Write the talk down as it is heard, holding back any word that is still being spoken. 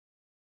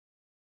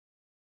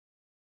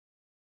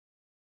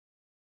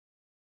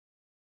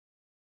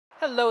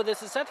Hello,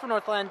 this is Seth from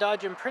Northland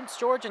Dodge in Prince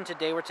George, and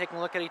today we're taking a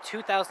look at a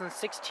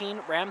 2016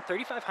 Ram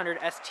 3500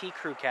 ST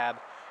Crew Cab.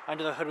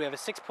 Under the hood we have a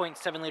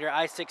 6.7-liter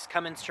i6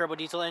 Cummins turbo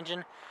diesel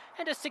engine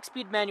and a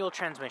 6-speed manual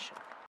transmission.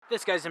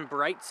 This guy's in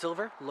bright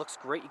silver, looks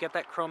great. You got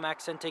that chrome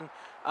accenting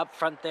up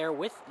front there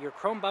with your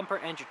chrome bumper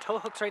and your tow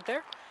hooks right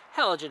there.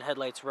 Halogen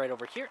headlights right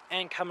over here,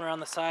 and coming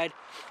around the side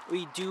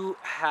we do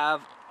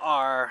have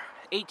our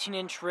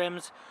 18-inch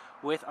rims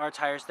with our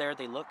tires there.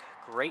 They look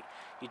great.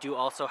 You do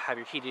also have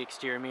your heated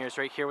exterior mirrors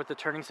right here with the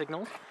turning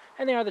signals,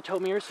 and they are the tow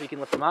mirrors, so you can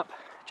lift them up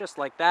just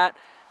like that.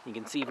 You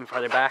can see even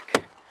farther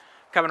back.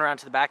 Coming around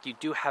to the back, you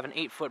do have an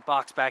 8-foot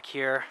box back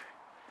here.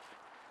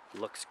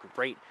 Looks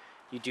great.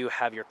 You do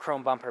have your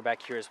chrome bumper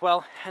back here as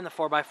well, and the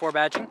 4x4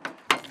 badging.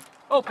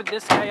 Open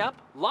this guy up.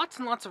 Lots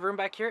and lots of room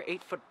back here.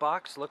 8-foot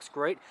box, looks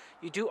great.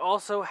 You do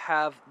also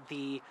have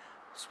the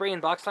spray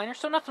and box liner,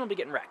 so nothing will be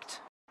getting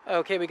wrecked.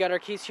 Okay, we got our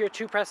keys here,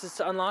 2 presses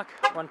to unlock,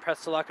 1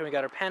 press to lock, and we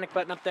got our panic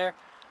button up there.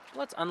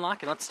 Let's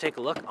unlock and let's take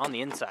a look on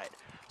the inside.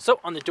 So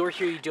on the door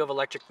here, you do have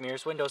electric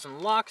mirrors, windows, and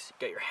locks.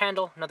 You got your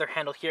handle, another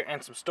handle here,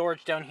 and some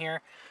storage down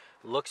here.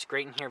 Looks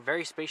great in here,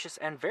 very spacious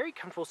and very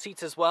comfortable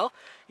seats as well.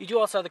 You do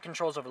also have the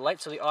controls over the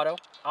lights, so the auto,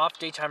 off,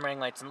 daytime running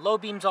lights, and low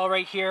beams all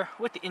right here,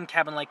 with the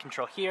in-cabin light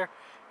control here.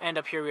 And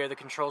up here we have the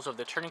controls over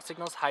the turning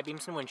signals, high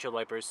beams, and windshield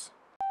wipers.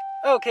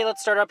 Okay,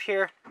 let's start up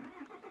here.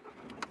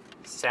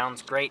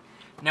 Sounds great.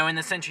 Now in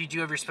the center you do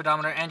have your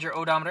speedometer and your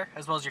odometer,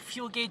 as well as your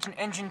fuel gauge and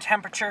engine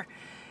temperature.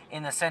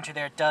 In the center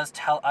there, it does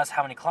tell us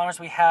how many kilometers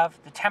we have,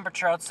 the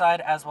temperature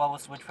outside, as well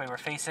as which way we're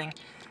facing.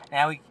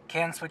 Now we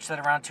can switch that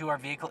around to our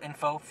vehicle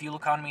info, fuel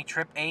economy,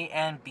 trip A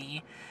and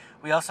B.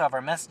 We also have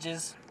our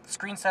messages,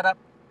 screen setup,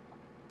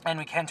 and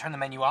we can turn the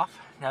menu off.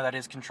 Now that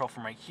is control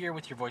from right here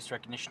with your voice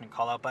recognition and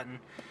call out button.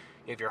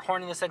 You have your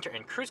horn in the center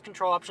and cruise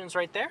control options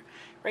right there.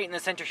 Right in the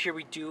center here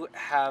we do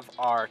have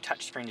our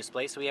touchscreen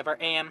display, so we have our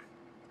AM,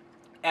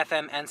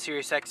 FM, and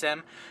Sirius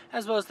XM,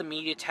 as well as the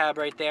media tab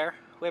right there.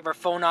 We have our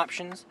phone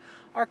options,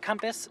 our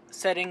compass,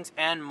 settings,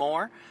 and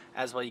more.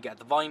 As well, you got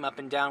the volume up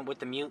and down with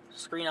the mute,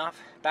 screen off,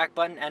 back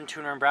button, and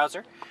tuner and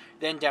browser.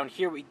 Then down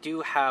here we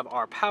do have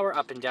our power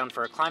up and down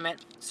for our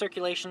climate,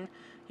 circulation.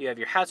 You have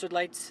your hazard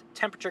lights,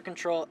 temperature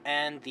control,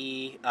 and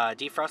the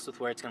defrost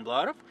with where it's going to blow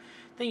out of.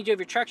 Then you do have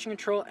your traction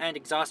control and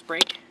exhaust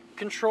brake,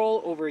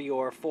 control over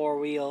your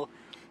 4-wheel,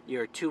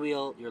 your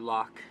 2-wheel, your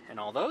lock, and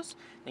all those.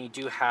 Then you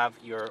do have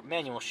your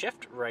manual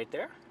shift right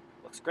there.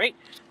 Looks great.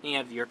 Then you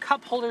have your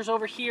cup holders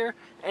over here,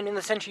 and in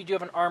the center you do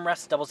have an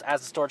armrest, doubles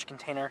as a storage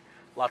container.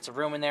 Lots of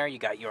room in there. You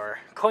got your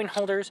coin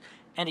holders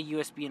and a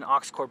USB and aux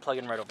cord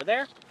plug-in right over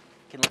there.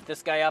 You can lift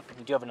this guy up, and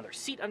you do have another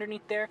seat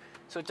underneath there,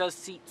 so it does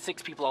seat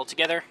 6 people all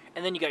together.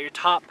 And then you got your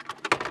top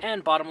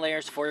and bottom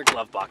layers for your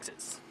glove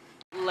boxes.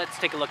 Let's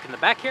take a look in the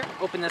back here.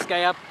 Open this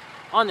guy up.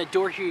 On the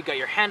door here you got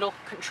your handle,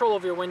 control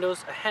over your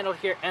windows, a handle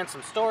here, and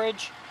some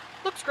storage.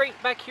 Looks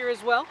great back here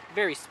as well,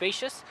 very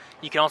spacious.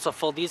 You can also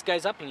fold these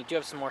guys up, and you do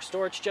have some more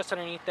storage just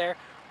underneath there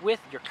with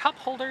your cup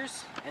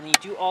holders, and you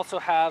do also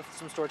have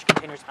some storage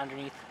containers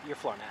underneath your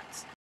floor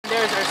mats.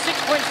 There's our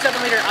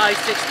 6.7-liter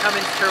i6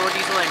 Cummins turbo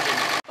diesel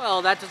engine.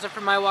 Well, that does it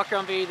for my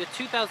walk-around video, the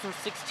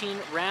 2016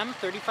 Ram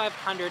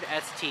 3500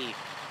 ST.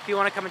 If you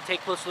want to come and take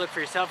a closer look for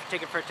yourself or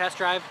take it for a test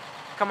drive,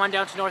 come on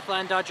down to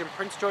Northland Dodge in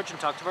Prince George and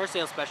talk to our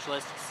sales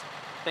specialists.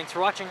 Thanks for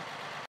watching.